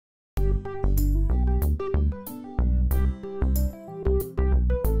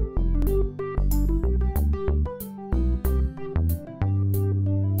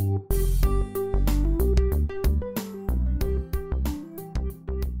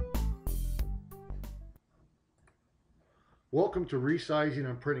Welcome to Resizing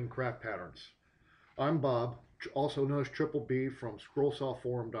and Printing Craft Patterns. I'm Bob, also known as Triple B from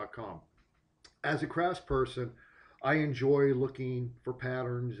ScrollSawForum.com. As a craftsperson, I enjoy looking for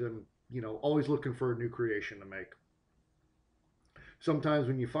patterns and, always looking for a new creation to make. Sometimes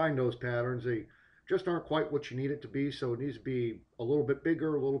when you find those patterns, they just aren't quite what you need it to be, so it needs to be a little bit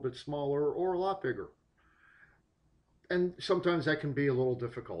bigger, a little bit smaller, or a lot bigger. And sometimes that can be a little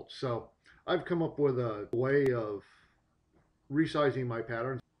difficult. So I've come up with a way of resizing my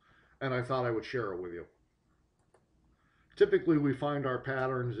patterns, and I thought I would share it with you. Typically, we find our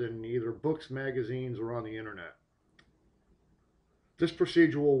patterns in either books, magazines, or on the internet. This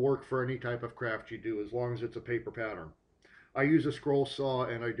procedure will work for any type of craft you do as long as it's a paper pattern. I use a scroll saw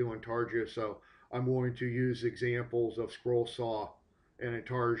and I do intarsia, so I'm going to use examples of scroll saw and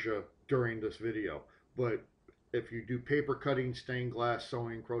intarsia during this video. But if you do paper cutting, stained glass,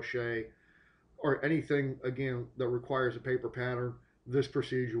 sewing, crochet, or anything, again, that requires a paper pattern, this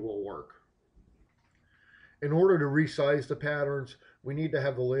procedure will work. In order to resize the patterns, we need to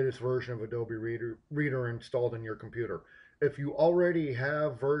have the latest version of Adobe Reader installed in your computer. If you already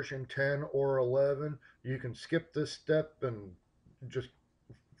have version 10 or 11, you can skip this step and just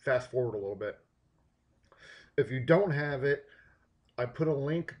fast forward a little bit. If you don't have it, I put a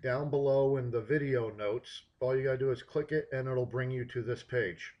link down below in the video notes. All you gotta do is click it and it'll bring you to this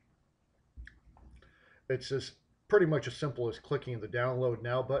page. It's just pretty much as simple as clicking the download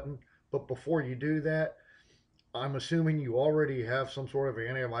now button. But before you do that, I'm assuming you already have some sort of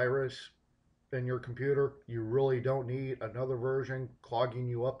antivirus in your computer. You really don't need another version clogging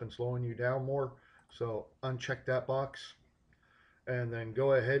you up and slowing you down more. So uncheck that box and then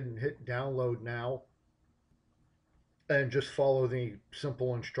go ahead and hit download now and just follow the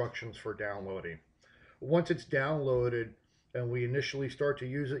simple instructions for downloading. Once it's downloaded and we initially start to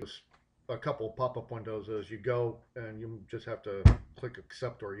use it, a couple pop-up windows as you go, and you just have to click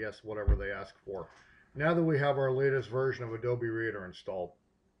accept or yes, whatever they ask for. Now that we have our latest version of Adobe Reader installed,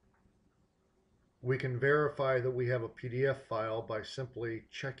 we can verify that we have a PDF file by simply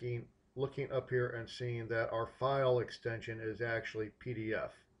looking up here and seeing that our file extension is actually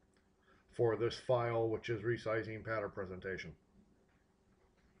PDF for this file, which is Resizing Pattern Presentation.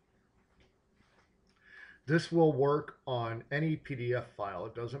 This will work on any PDF file.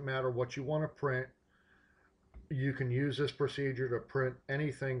 It doesn't matter what you want to print. You can use this procedure to print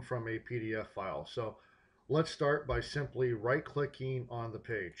anything from a PDF file. So let's start by simply right-clicking on the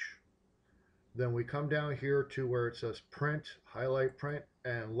page. Then we come down here to where it says print, highlight print,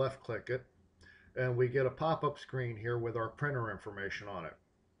 and left-click it. And we get a pop-up screen here with our printer information on it.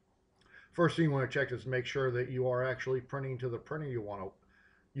 First thing you want to check is make sure that you are actually printing to the printer you want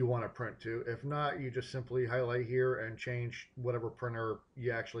to print to. If not, you just simply highlight here and change whatever printer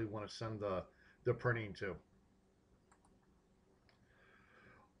you actually want to send the printing to.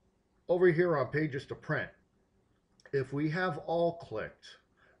 Over here on pages to print, if we have all clicked,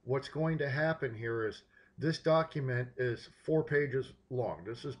 what's going to happen here is this document is 4 pages long.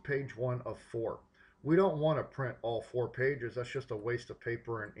 This is page 1 of 4. We don't want to print all 4 pages. That's just a waste of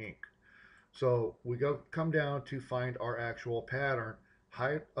paper and ink. So we come down to find our actual pattern,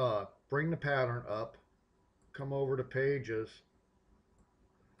 bring the pattern up, come over to pages.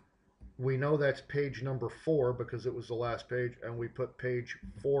 We know that's page number 4 because it was the last page, and we put page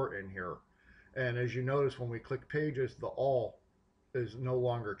 4 in here. And as you notice, when we click pages, the all is no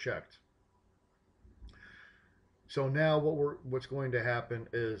longer checked. So now what's going to happen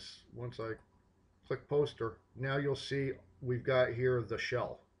is once I click poster, now you'll see we've got here the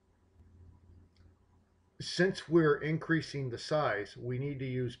shell. Since we're increasing the size, we need to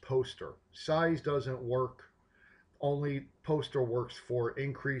use poster. Size doesn't work. Only poster works for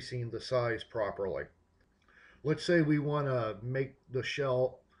increasing the size properly. Let's say we want to make the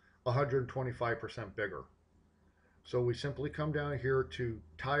shell 125% bigger. So we simply come down here to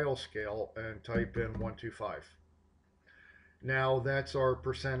tile scale and type in 125. Now that's our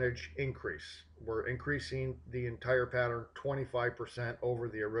percentage increase. We're increasing the entire pattern 25% over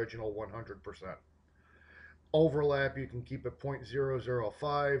the original 100%. Overlap, you can keep it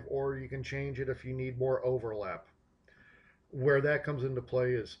 0.005, or you can change it if you need more overlap. Where that comes into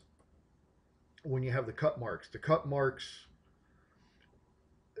play is when you have the cut marks. The cut marks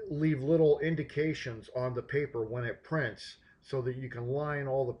leave little indications on the paper when it prints so that you can line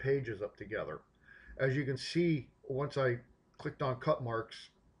all the pages up together. As you can see, once I clicked on cut marks,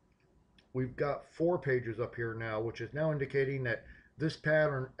 we've got 4 pages up here now, which is now indicating that this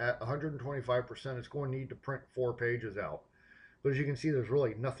pattern at 125% is going to need to print 4 pages out. But as you can see, there's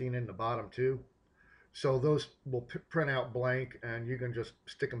really nothing in the bottom too. So those will print out blank, and you can just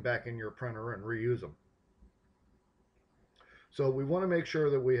stick them back in your printer and reuse them. So we want to make sure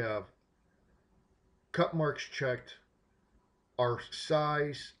that we have cut marks checked, our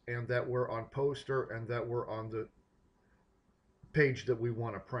size, and that we're on poster and that we're on the page that we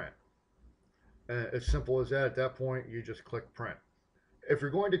want to print. And as simple as that, at that point, you just click print. If you're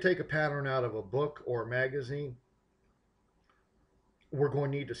going to take a pattern out of a book or a magazine, we're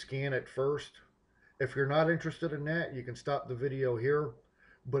going to need to scan it first. If you're not interested in that, you can stop the video here.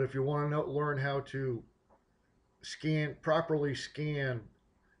 But if you want to learn how to properly scan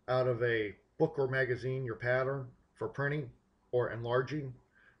out of a book or magazine your pattern for printing or enlarging,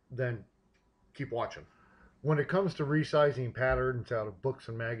 then keep watching. When it comes to resizing patterns out of books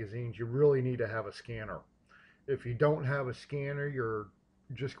and magazines, you really need to have a scanner. If you don't have a scanner, you're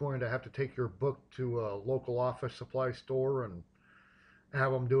just going to have to take your book to a local office supply store and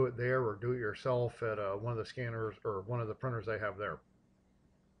have them do it there, or do it yourself at one of the scanners or one of the printers they have there.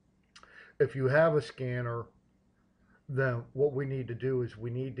 If you have a scanner, then what we need to do is we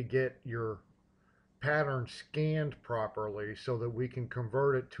need to get your pattern scanned properly so that we can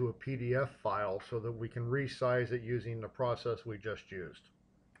convert it to a PDF file so that we can resize it using the process we just used.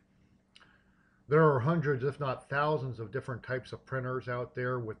 There are hundreds, if not thousands, of different types of printers out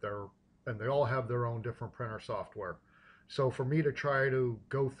there and they all have their own different printer software. So for me to try to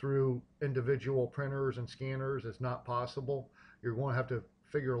go through individual printers and scanners is not possible. You're going to have to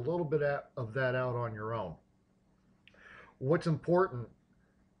figure a little bit of that out on your own. What's important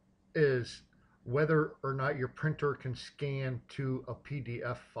is whether or not your printer can scan to a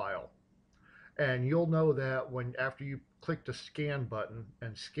PDF file. And you'll know that after you click the scan button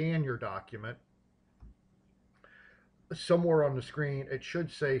and scan your document, somewhere on the screen it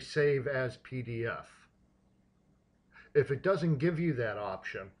should say save as PDF. If it doesn't give you that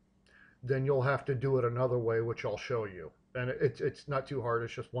option, then you'll have to do it another way, which I'll show you. And it's not too hard.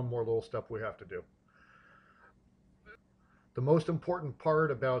 It's just one more little step we have to do. The most important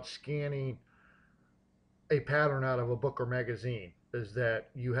part about scanning a pattern out of a book or magazine is that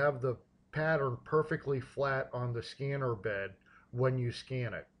you have the pattern perfectly flat on the scanner bed when you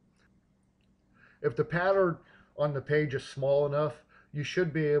scan it. If the pattern on the page is small enough, you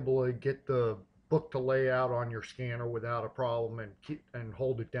should be able to get the book to lay out on your scanner without a problem and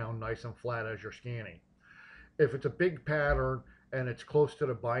hold it down nice and flat as you're scanning. If it's a big pattern and it's close to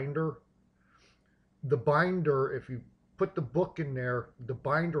the binder, if you put the book in there, the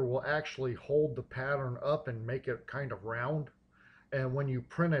binder will actually hold the pattern up and make it kind of round. And when you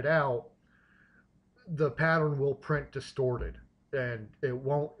print it out, the pattern will print distorted and it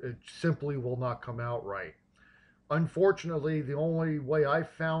simply will not come out right. Unfortunately, the only way I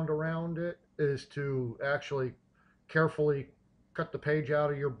found around it is to actually carefully cut the page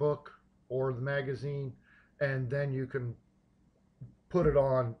out of your book or the magazine, and then you can put it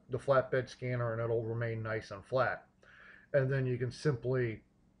on the flatbed scanner and it'll remain nice and flat. And then you can simply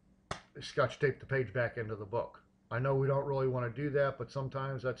Scotch tape the page back into the book. I know we don't really want to do that, but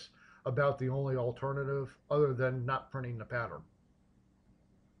sometimes that's about the only alternative other than not printing the pattern.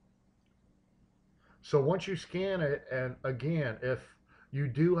 So once you scan it, and again, if you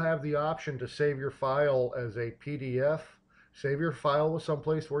do have the option to save your file as a PDF, save your file with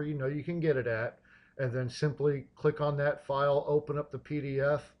someplace where you know you can get it at, and then simply click on that file, open up the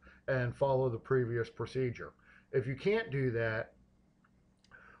PDF, and follow the previous procedure. If you can't do that,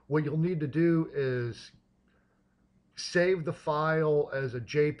 what you'll need to do is save the file as a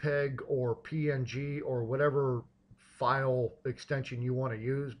JPEG or PNG or whatever file extension you want to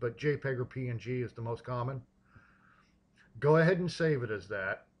use, but JPEG or PNG is the most common. Go ahead and save it as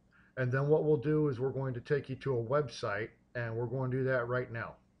that. And then what we'll do is we're going to take you to a website, and we're going to do that right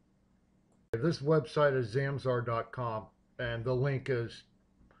now. This website is zamzar.com, and the link is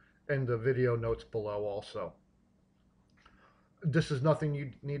in the video notes below also. This is nothing you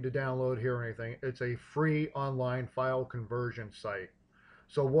need to download here or anything. It's a free online file conversion site.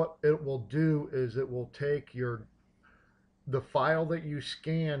 So what it will do is it will take the file that you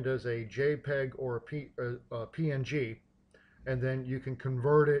scanned as a JPEG or a PNG, and then you can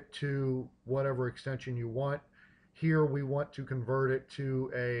convert it to whatever extension you want. Here we want to convert it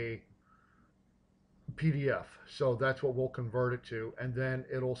to a PDF, so that's what we'll convert it to, and then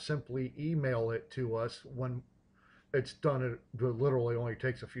it'll simply email it to us when it's done. It literally only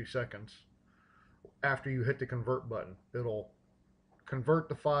takes a few seconds. After you hit the convert button, it'll convert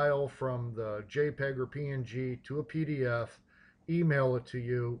the file from the JPEG or PNG to a PDF, email it to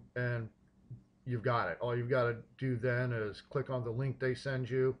you, and you've got it. All you've got to do then is click on the link they send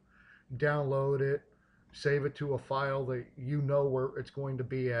you, download it, save it to a file that you know where it's going to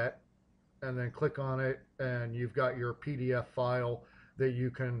be at, and then click on it, and you've got your PDF file that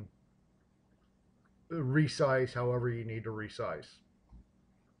you can resize however you need to resize.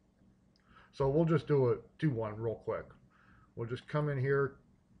 So we'll just do one real quick. We'll just come in here,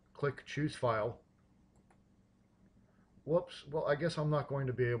 click choose file. Whoops, well, I guess I'm not going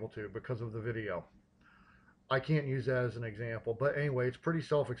to be able to because of the video. I can't use that as an example, but anyway, it's pretty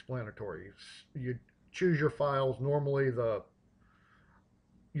self-explanatory. You choose your files. Normally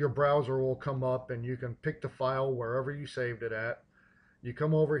your browser will come up and you can pick the file wherever you saved it at. You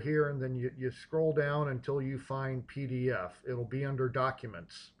come over here and then you scroll down until you find PDF. It'll be under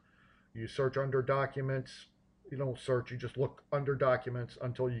documents. You search under documents. You don't search, you just look under documents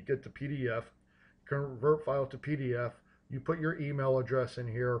until you get to PDF. Convert file to PDF. You put your email address in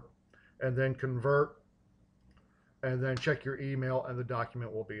here and then convert, and then check your email and the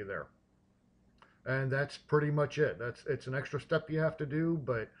document will be there. And that's pretty much it. It's an extra step you have to do,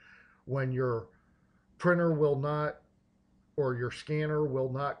 but when your printer will not, or your scanner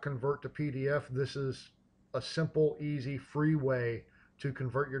will not convert to PDF, this is a simple, easy, free way to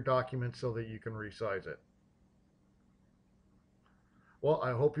convert your document so that you can resize it. Well,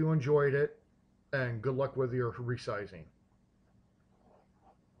 I hope you enjoyed it, and good luck with your resizing.